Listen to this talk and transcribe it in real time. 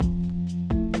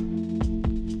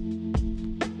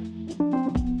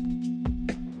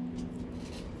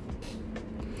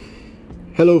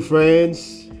Hello,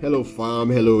 friends. Hello,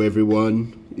 fam. Hello,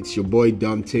 everyone. It's your boy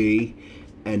Dante,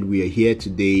 and we are here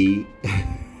today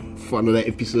for another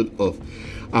episode of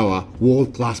our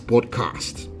world-class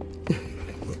podcast.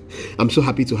 I'm so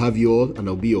happy to have you all, and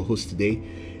I'll be your host today.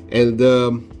 And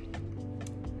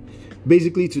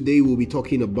basically, today we'll be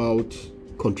talking about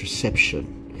contraception,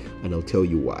 and I'll tell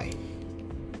you why.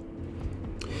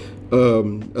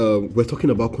 We're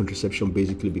talking about contraception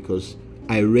basically because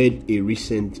I read a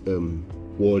recent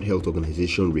World Health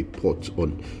Organization report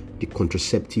on the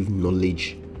contraceptive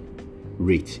knowledge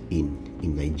rate in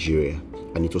Nigeria,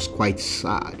 and it was quite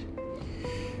sad.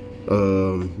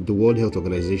 The World Health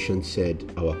Organization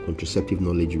said our contraceptive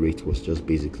knowledge rate was just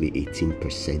basically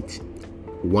 18%.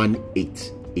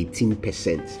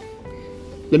 18%.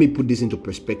 Let me put this into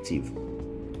perspective.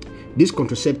 This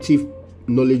contraceptive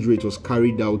knowledge rate was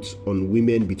carried out on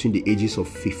women between the ages of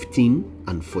 15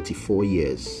 and 44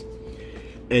 years.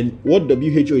 And what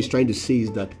WHO is trying to say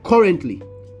is that currently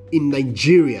in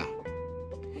Nigeria,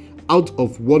 out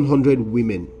of 100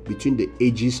 women between the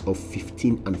ages of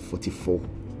 15 and 44,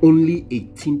 only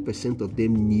 18% of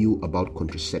them knew about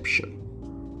contraception.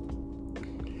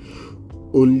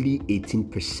 Only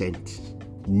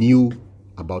 18% knew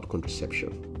about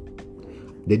contraception.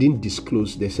 They didn't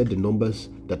disclose. They said the numbers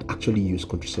that actually use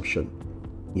contraception,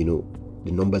 the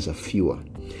numbers are fewer.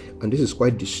 And this is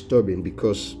quite disturbing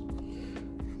because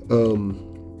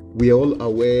we are all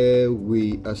aware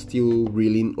we are still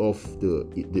reeling off the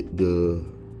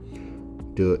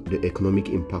economic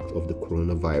impact of the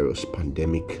coronavirus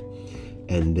pandemic.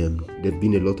 And there's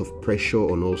been a lot of pressure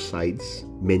on all sides,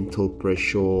 mental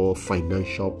pressure,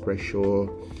 financial pressure,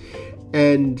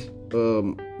 and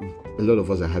a lot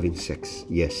of us are having sex.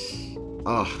 Yes.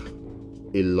 A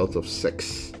lot of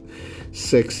sex.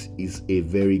 Sex is a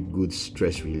very good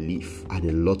stress relief, and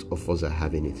a lot of us are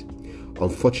having it.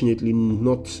 Unfortunately,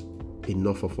 not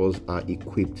enough of us are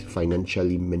equipped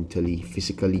financially, mentally,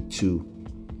 physically to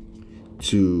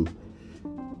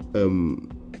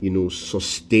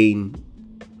sustain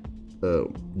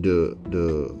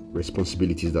the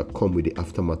responsibilities that come with the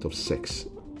aftermath of sex.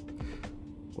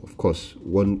 Of course,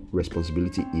 one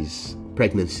responsibility is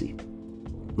pregnancy.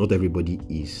 Not everybody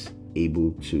is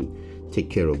able to take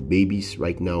care of babies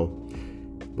right now,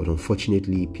 but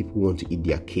unfortunately, people want to eat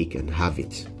their cake and have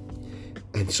it.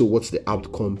 And so what's the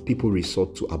outcome? People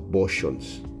resort to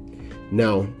abortions.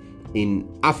 Now, in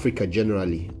Africa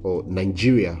generally, or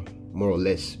Nigeria more or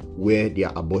less, where there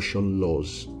are abortion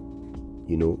laws,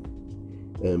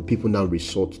 people now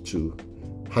resort to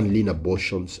handling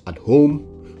abortions at home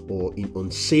or in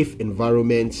unsafe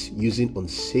environments, using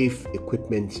unsafe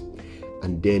equipment.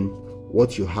 And then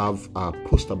what you have are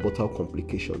post-abortal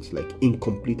complications like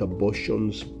incomplete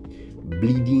abortions,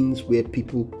 bleedings where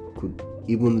people could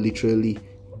even literally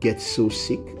get so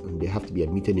sick and they have to be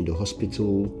admitted in the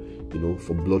hospital,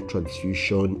 for blood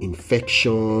transfusion,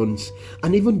 infections,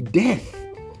 and even death.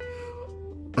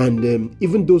 And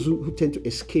even those who tend to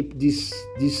escape these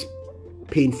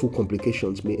painful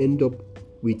complications may end up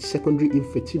with secondary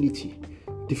infertility,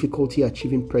 difficulty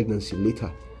achieving pregnancy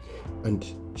later. And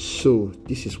so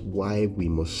this is why we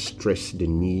must stress the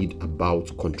need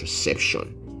about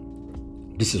contraception.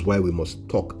 This is why we must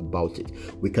talk about it.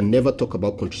 We can never talk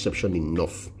about contraception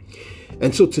enough.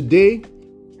 And so today,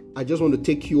 I just want to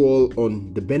take you all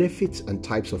on the benefits and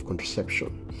types of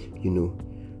contraception.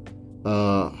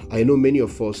 I know many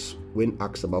of us, when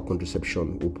asked about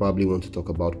contraception, will probably want to talk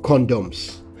about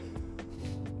condoms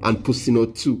and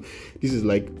Postinor 2. This is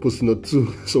like Postinor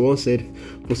 2. Someone said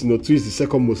Postinor 2 is the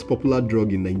second most popular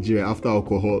drug in Nigeria after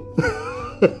alcohol.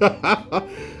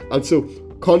 And so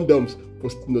condoms,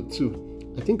 Postinor 2.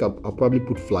 I think I'll probably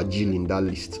put Flagyl in that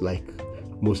list, like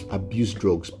most abused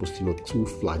drugs, Postinor 2,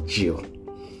 Flagyl.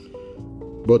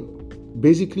 But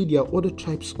basically, there are other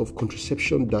types of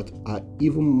contraception that are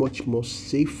even much more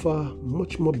safer,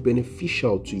 much more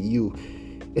beneficial to you,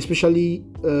 especially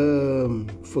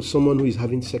for someone who is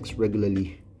having sex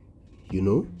regularly,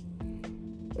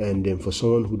 and then for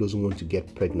someone who doesn't want to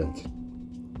get pregnant.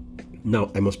 Now,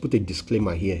 I must put a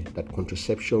disclaimer here that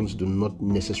contraceptions do not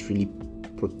necessarily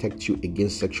protect you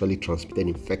against sexually transmitted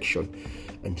infection.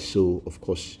 And so, of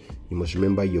course, you must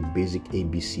remember your basic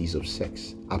ABCs of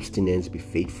sex. Abstinence, be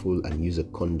faithful, and use a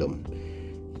condom.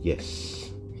 Yes.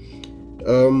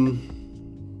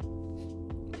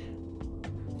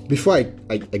 Before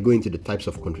I go into the types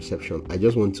of contraception, I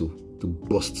just want to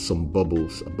bust some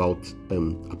bubbles about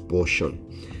abortion.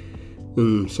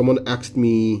 Someone asked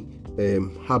me,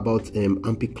 how about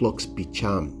Ampiclox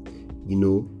Bicham?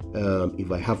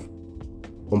 If I have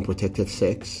unprotected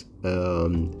sex,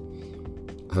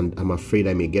 and I'm afraid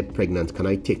I may get pregnant. Can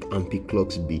I take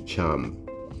Ampiclox B-Charm?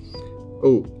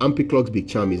 Oh, Ampiclox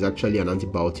B-Charm is actually an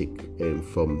antibiotic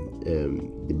from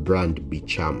the brand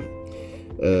B-Charm.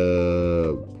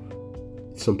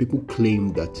 Some people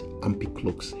claim that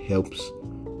Ampiclox helps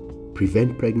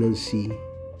prevent pregnancy.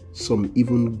 Some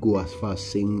even go as far as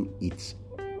saying it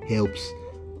helps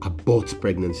abort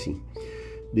pregnancy.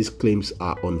 These claims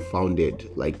are unfounded.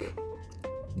 Like,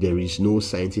 there is no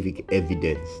scientific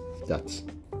evidence that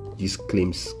these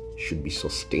claims should be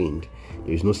sustained.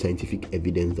 There is no scientific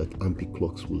evidence that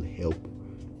Ampiclox will help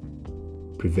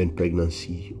prevent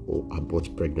pregnancy or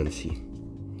abort pregnancy.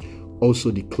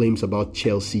 Also, the claims about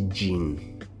Chelsea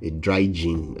gene, a dry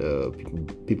gene.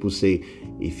 People say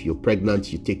if you're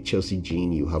pregnant, you take Chelsea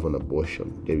gene, you have an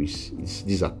abortion.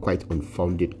 These are quite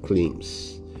unfounded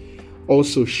claims.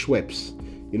 Also, Schweppes.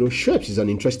 Schweppes is an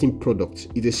interesting product.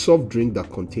 It's a soft drink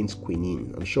that contains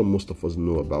quinine. I'm sure most of us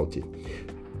know about it.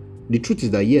 The truth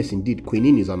is that yes, indeed,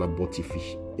 quinine is an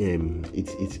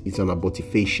it's an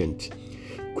abortifacient.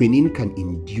 Quinine can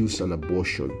induce an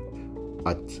abortion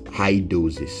at high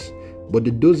doses, but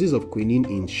the doses of quinine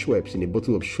in Schweppes, in a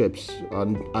bottle of Schweppes,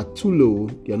 are too low.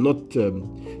 They are not.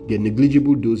 They're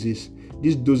negligible doses.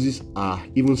 These doses are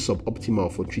even suboptimal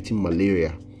for treating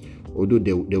malaria, although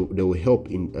they will help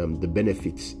in the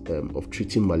benefits of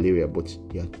treating malaria, but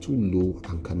they are too low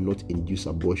and cannot induce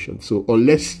abortion. So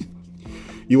unless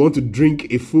you want to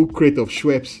drink a full crate of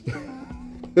Schweppes,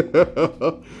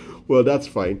 well, that's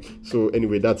fine. So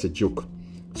anyway, that's a joke.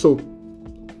 So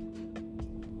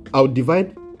I'll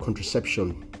divide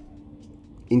contraception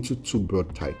into two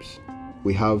broad types.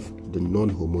 We have the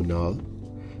non-hormonal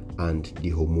and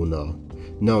the hormonal.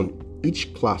 Now,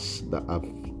 each class that I've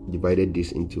divided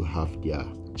this into have their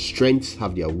strengths,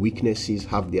 have their weaknesses,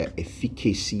 have their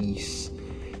efficacies,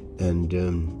 and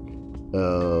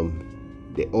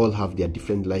they all have their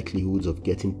different likelihoods of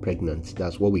getting pregnant.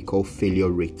 That's what we call failure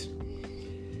rate.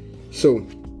 So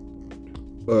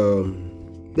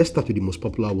let's start with the most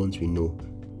popular ones we know.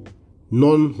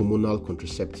 Non-hormonal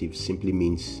contraceptives simply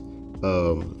means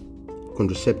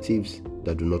contraceptives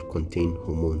that do not contain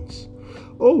hormones.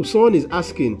 Oh, someone is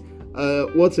asking,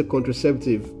 what's a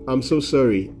contraceptive? I'm so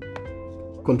sorry.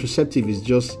 Contraceptive is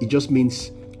just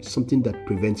means something that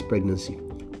prevents pregnancy.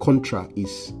 Contra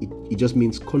means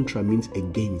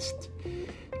against,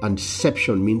 and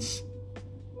ception means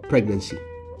pregnancy.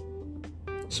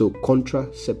 So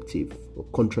contraceptive or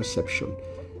contraception,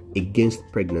 against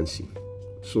pregnancy.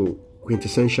 So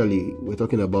quintessentially, we're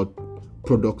talking about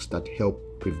products that help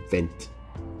prevent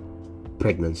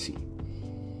pregnancy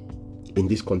in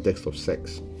this context of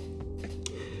sex.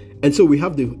 And so we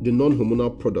have the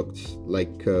non-hormonal products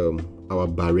like our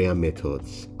barrier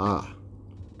methods.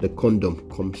 The condom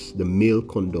comes, the male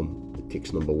condom, it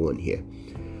takes number one here.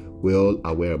 We're all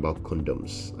aware about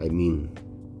condoms.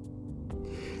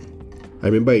 I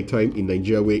remember a time in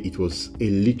Nigeria where it was a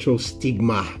literal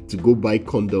stigma to go buy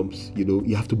condoms.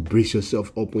 You have to brace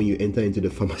yourself up when you enter into the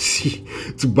pharmacy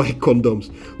to buy condoms,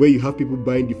 where you have people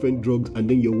buying different drugs and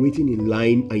then you're waiting in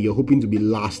line and you're hoping to be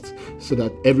last so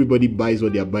that everybody buys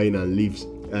what they're buying and leaves.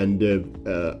 And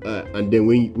then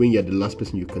when you're the last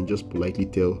person, you can just politely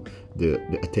tell the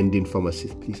attending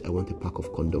pharmacist, please, I want a pack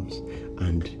of condoms.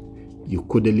 And you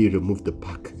codily remove the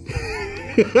pack.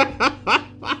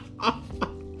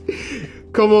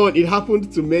 Come on, it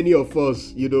happened to many of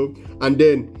us, And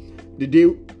then the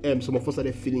day some of us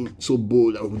started feeling so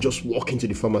bold and we just walk into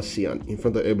the pharmacy and in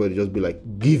front of everybody just be like,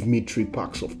 give me 3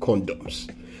 packs of condoms.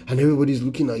 And everybody's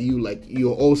looking at you like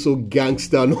you're also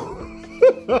gangster.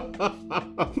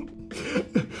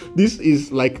 This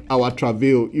is like our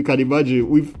travail. You can imagine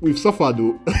we've suffered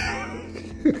though.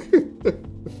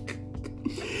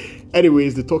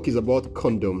 Anyways, the talk is about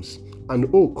condoms. And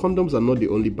condoms are not the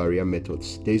only barrier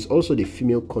methods. There is also the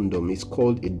female condom. It's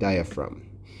called a diaphragm.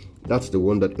 That's the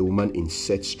one that a woman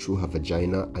inserts through her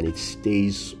vagina and it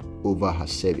stays over her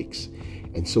cervix.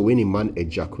 And so when a man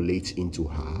ejaculates into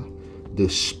her, the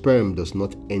sperm does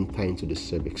not enter into the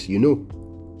cervix.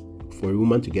 For a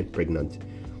woman to get pregnant,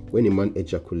 when a man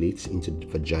ejaculates into the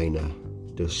vagina,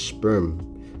 the sperm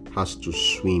has to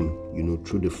swim,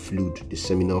 through the fluid, the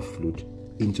seminal fluid,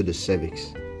 into the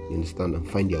cervix. You understand? And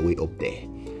find their way up there.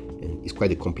 And it's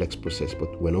quite a complex process,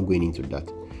 but we're not going into that.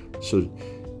 So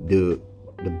the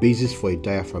basis for a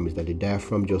diaphragm is that the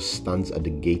diaphragm just stands at the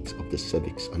gate of the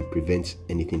cervix and prevents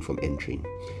anything from entering.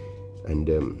 And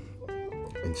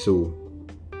so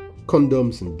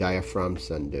condoms and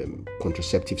diaphragms and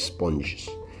contraceptive sponges,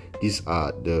 these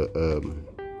are the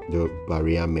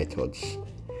barrier methods.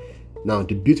 Now,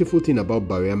 the beautiful thing about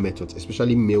barrier methods,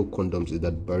 especially male condoms, is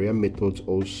that barrier methods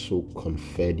also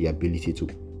confer the ability to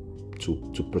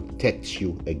protect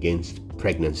you against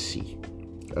pregnancy,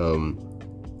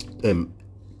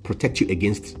 protect you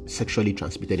against sexually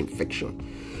transmitted infection.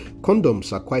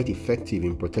 Condoms are quite effective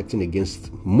in protecting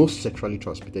against most sexually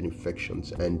transmitted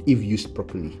infections, and if used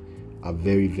properly, are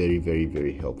very, very, very,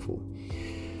 very helpful.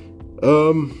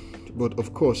 But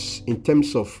of course, in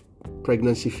terms of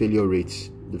pregnancy failure rates,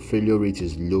 the failure rate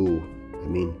is low. I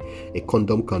mean, a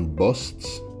condom can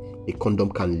burst, a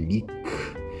condom can leak,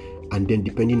 and then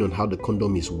depending on how the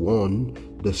condom is worn,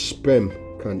 the sperm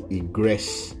can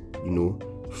egress,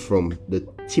 from the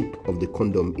tip of the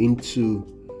condom into,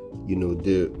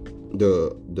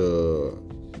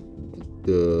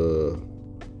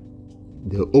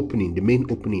 the opening, the main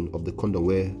opening of the condom,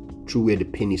 through where the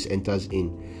penis enters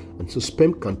in. And so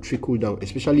sperm can trickle down,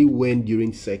 especially when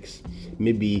during sex,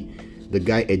 maybe the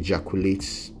guy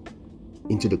ejaculates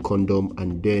into the condom,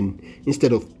 and then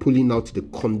instead of pulling out the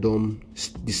condom,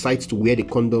 decides to wear the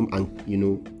condom and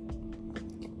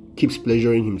keeps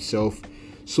pleasuring himself.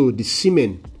 So the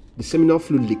seminal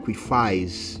fluid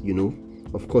liquefies.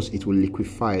 Of course it will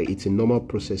liquefy. It's a normal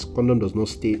process. Condom does not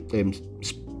stay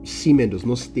semen does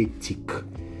not stay thick.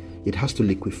 It has to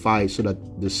liquefy so that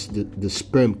the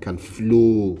sperm can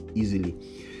flow easily.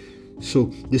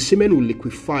 So the semen will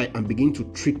liquefy and begin to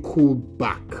trickle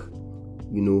back.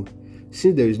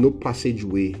 Since there is no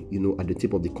passageway, at the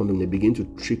tip of the condom, they begin to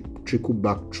trickle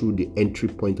back through the entry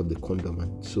point of the condom.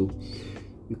 And so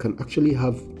you can actually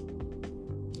have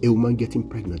a woman getting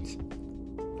pregnant.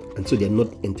 And so they're not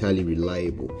entirely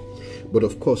reliable. But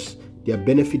of course, their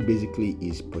benefit basically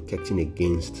is protecting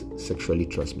against sexually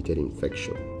transmitted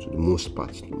infection. So most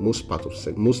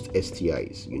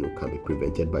STIs, can be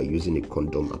prevented by using a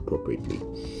condom appropriately.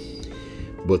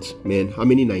 But man, how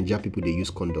many Nigerian people they use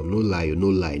condom? No lie.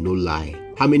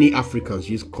 How many Africans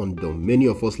use condom? Many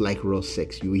of us like raw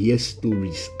sex. You hear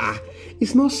stories.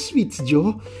 It's not sweet,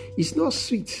 Joe. It's not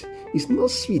sweet.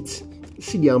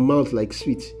 See their mouth like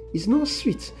sweet. It's not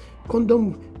sweet.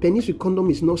 Penis with condom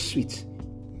is not sweet.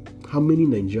 How many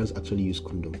Nigerians actually use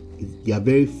condom? There are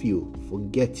very few.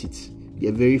 Forget it.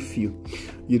 There are very few.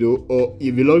 Or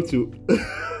you belong to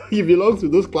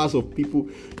those class of people.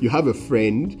 You have a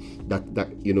friend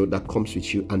that comes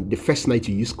with you, and the first night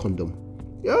you use condom.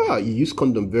 Yeah, you use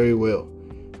condom very well.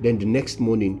 Then the next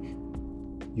morning,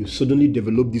 you suddenly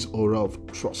develop this aura of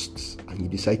trust, and you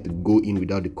decide to go in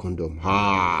without the condom.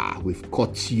 We've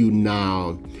caught you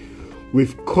now.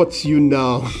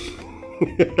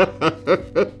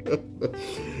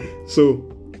 So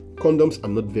condoms are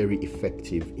not very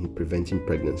effective in preventing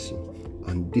pregnancy,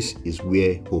 and this is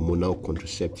where hormonal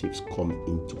contraceptives come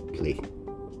into play.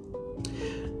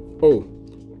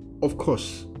 Of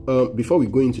course, before we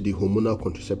go into the hormonal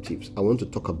contraceptives, I want to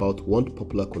talk about one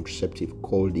popular contraceptive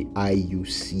called the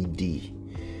IUCD.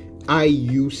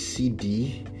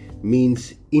 IUCD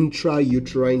means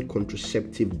intrauterine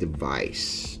contraceptive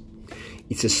device.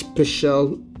 It's a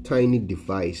special tiny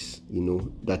device,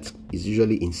 that is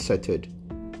usually inserted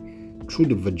through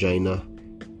the vagina,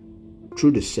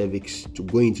 through the cervix, to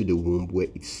go into the womb where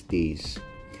it stays.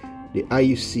 The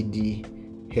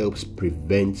IUCD helps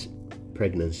prevent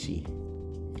pregnancy.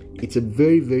 It's a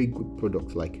very, very good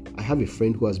product. Like, I have a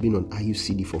friend who has been on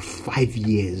IUCD for 5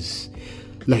 years.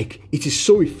 Like, it is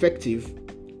so effective,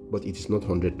 but it is not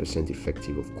 100%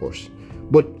 effective, of course.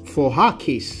 But for her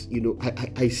case,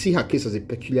 I see her case as a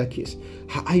peculiar case.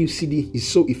 Her IUCD is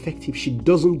so effective, she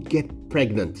doesn't get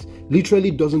pregnant.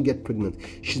 Literally doesn't get pregnant.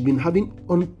 She's been having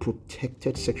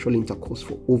unprotected sexual intercourse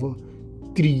for over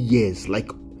 3 years.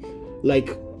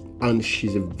 And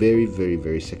she's a very, very,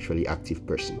 very sexually active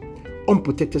person.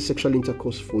 Unprotected sexual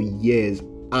intercourse for years,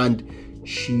 and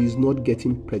she's not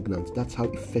getting pregnant. That's how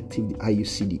effective the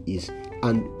IUCD is.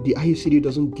 And the IUCD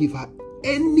doesn't give her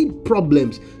any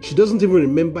problems. She doesn't even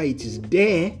remember it is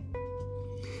there.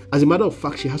 As a matter of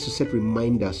fact, she has to set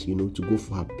reminders, to go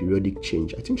for her periodic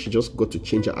change. I think she just got to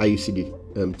change her IUCD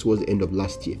towards the end of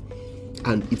last year.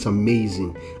 And it's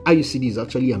amazing. IUCD is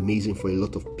actually amazing for a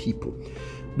lot of people.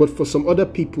 But for some other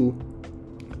people,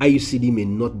 IUCD may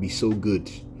not be so good.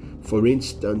 For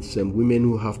instance, women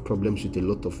who have problems with a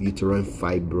lot of uterine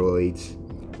fibroids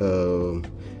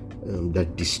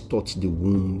that distort the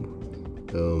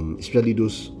womb, especially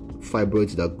those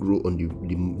fibroids that grow on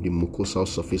the mucosal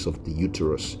surface of the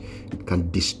uterus. It can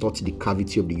distort the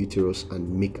cavity of the uterus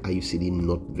and make IUCD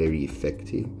not very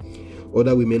effective.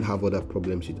 Other women have other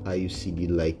problems with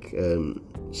IUCD, like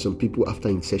some people after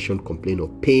insertion complain of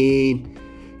pain.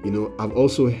 I've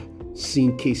also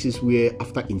seen cases where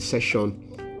after insertion,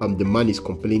 the man is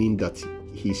complaining that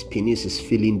his penis is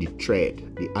feeling the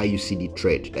thread, the IUCD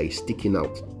thread that is sticking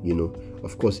out,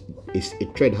 of course, a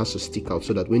thread has to stick out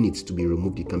so that when it's to be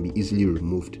removed, it can be easily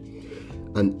removed.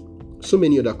 And so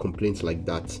many other complaints like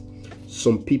that.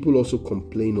 Some people also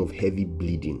complain of heavy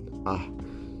bleeding.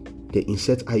 They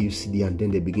insert IUCD and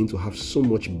then they begin to have so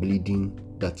much bleeding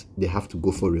that they have to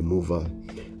go for removal.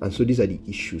 And so these are the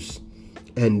issues.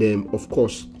 And of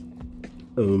course,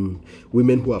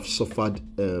 women who have suffered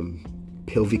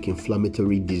pelvic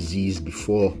inflammatory disease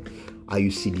before,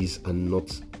 IUCDs are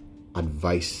not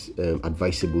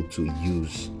advisable to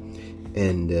use.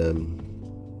 And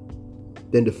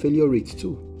then the failure rate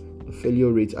too. The failure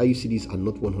rate, IUCDs are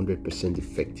not 100%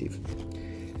 effective.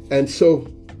 And so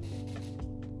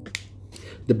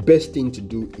the best thing to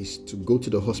do is to go to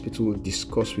the hospital,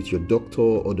 discuss with your doctor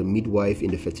or the midwife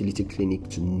in the fertility clinic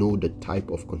to know the type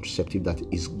of contraceptive that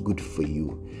is good for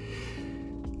you.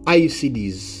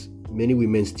 IUCDs, many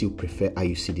women still prefer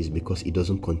IUCDs because it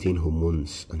doesn't contain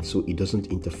hormones, and so it doesn't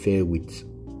interfere with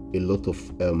a lot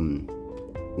of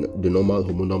the normal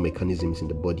hormonal mechanisms in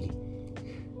the body.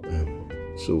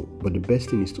 But the best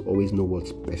thing is to always know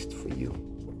what's best for you.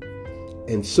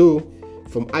 And so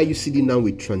from IUCD now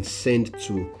we transcend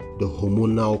to the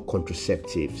hormonal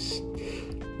contraceptives.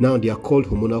 Now they are called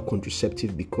hormonal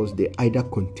contraceptives because they either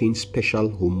contain special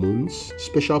hormones,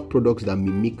 special products that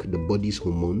mimic the body's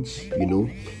hormones,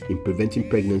 in preventing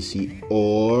pregnancy,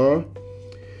 or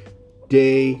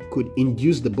they could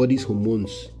induce the body's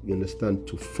hormones,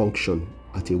 to function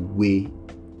at a way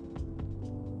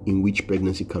in which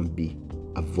pregnancy can be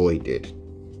avoided.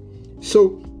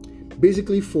 So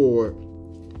basically for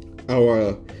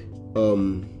our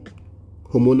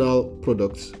hormonal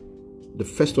products, the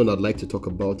first one I'd like to talk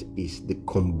about is the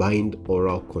combined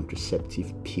oral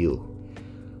contraceptive pill.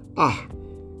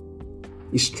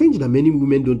 It's strange that many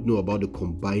women don't know about the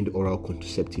combined oral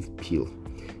contraceptive pill.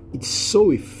 It's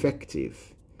so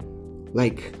effective.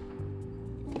 Like,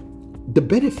 the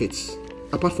benefits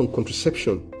apart from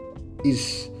contraception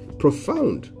is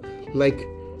profound. Like,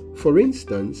 for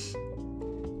instance,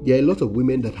 there are a lot of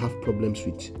women that have problems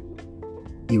with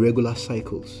irregular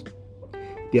cycles.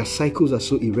 Their cycles are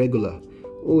so irregular.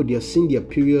 They are seeing their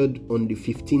period on the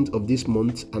 15th of this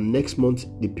month, and next month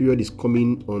the period is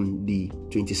coming on the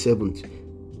 27th.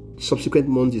 Subsequent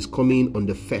month is coming on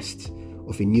the 1st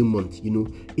of a new month.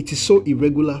 It is so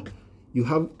irregular.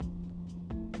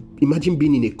 Imagine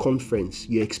being in a conference,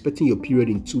 you're expecting your period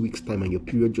in 2 weeks' time and your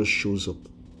period just shows up.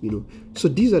 So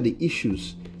these are the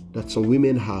issues that some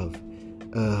women have,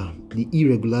 the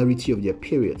irregularity of their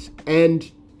periods. And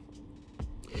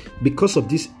because of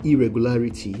this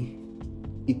irregularity,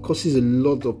 it causes a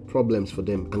lot of problems for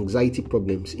them, anxiety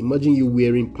problems. Imagine you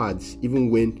wearing pads, even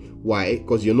why?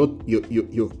 Because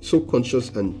you're so conscious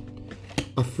and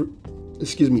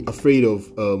afraid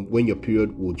of when your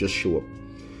period will just show up.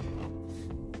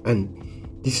 And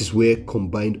this is where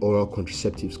combined oral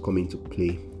contraceptives come into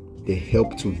play. They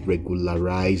help to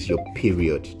regularize your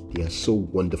period. They are so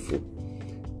wonderful.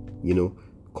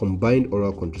 Combined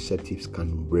oral contraceptives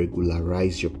can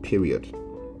regularize your period.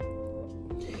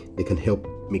 They can help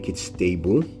make it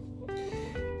stable.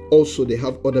 Also, they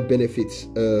have other benefits.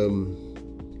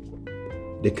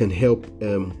 They can help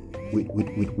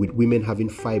with women having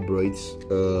fibroids.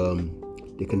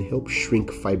 They can help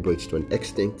shrink fibroids to an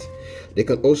extent. They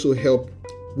can also help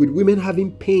with women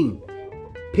having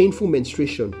painful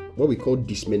menstruation, what we call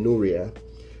dysmenorrhea.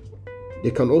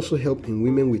 They can also help in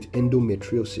women with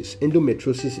endometriosis.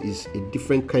 Endometriosis is a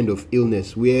different kind of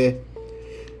illness where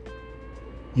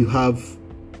you have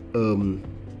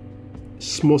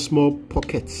small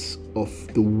pockets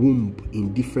of the womb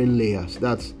in different layers.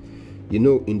 That's, in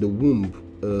the womb,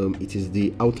 it is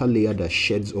the outer layer that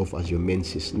sheds off as your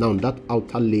menses. Now, that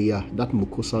outer layer, that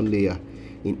mucosal layer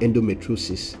in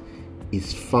endometriosis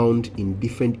is found in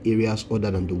different areas other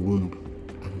than the womb.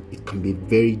 It can be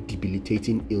very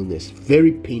debilitating illness,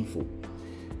 very painful.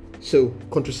 So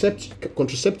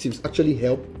contraceptives actually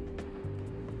help.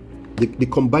 The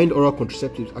combined oral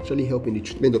contraceptives actually help in the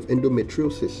treatment of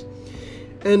endometriosis.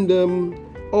 And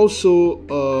also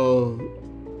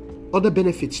other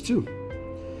benefits too.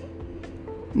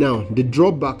 Now, the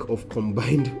drawback of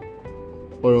combined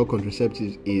oral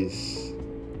contraceptives is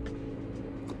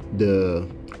the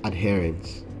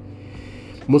adherence.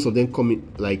 Most of them come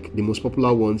in, like the most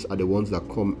popular ones are the ones that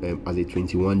come as a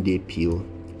 21-day pill.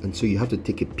 And so you have to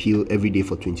take a pill every day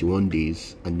for 21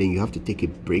 days. And then you have to take a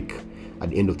break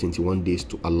at the end of 21 days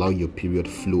to allow your period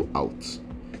flow out.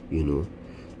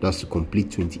 That's to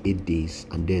complete 28 days.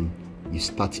 And then you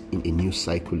start in a new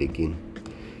cycle again.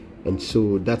 And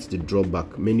so that's the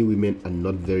drawback. Many women are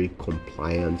not very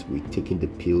compliant with taking the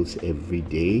pills every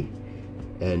day.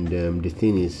 And the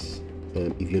thing is,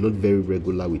 if you're not very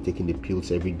regular with taking the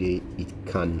pills every day, it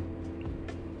can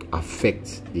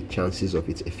affect the chances of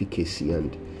its efficacy.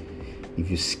 And if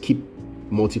you skip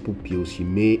multiple pills, you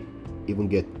may even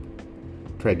get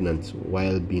pregnant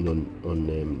while being on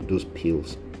those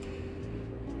pills.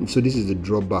 And so this is the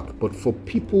drawback. But for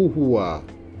people who are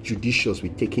judicious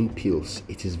with taking pills,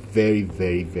 it is very,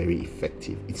 very, very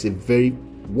effective. It's a very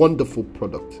wonderful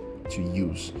product to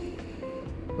use,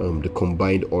 the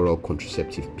combined oral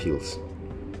contraceptive pills.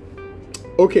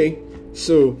 Okay,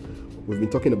 so we've been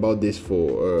talking about this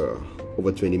for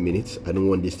over 20 minutes. I don't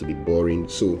want this to be boring,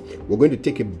 so we're going to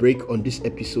take a break on this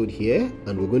episode here,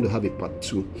 and we're going to have a part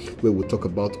 2 where we'll talk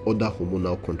about other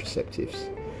hormonal contraceptives.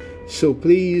 So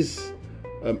please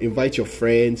invite your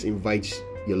friends, invite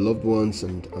your loved ones,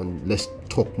 and let's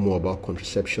talk more about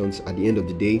contraceptions. At the end of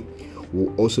the day,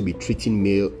 we'll also be treating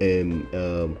mail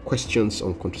questions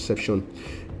on contraception.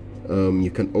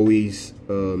 You can always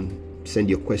send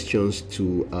your questions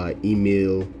to our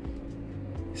email,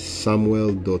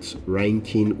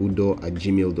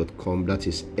 samuel.rankinudo@gmail.com. That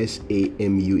is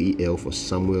SAMUEL for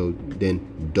Samuel, then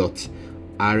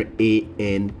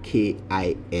 .RANKIN,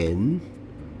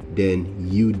 then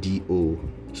UDO.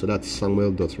 So that's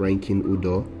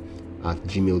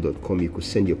samuel.rankinudo@gmail.com. You could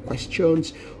send your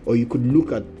questions, or you could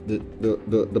look at the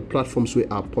platforms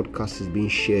where our podcast is being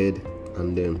shared,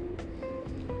 and then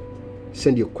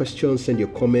send your questions, send your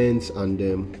comments, and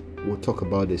we'll talk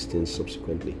about these things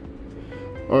subsequently.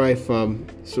 All right, fam.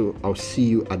 So I'll see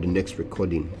you at the next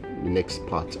recording, the next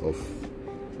part of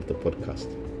the podcast.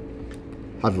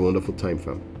 Have a wonderful time,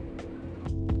 fam.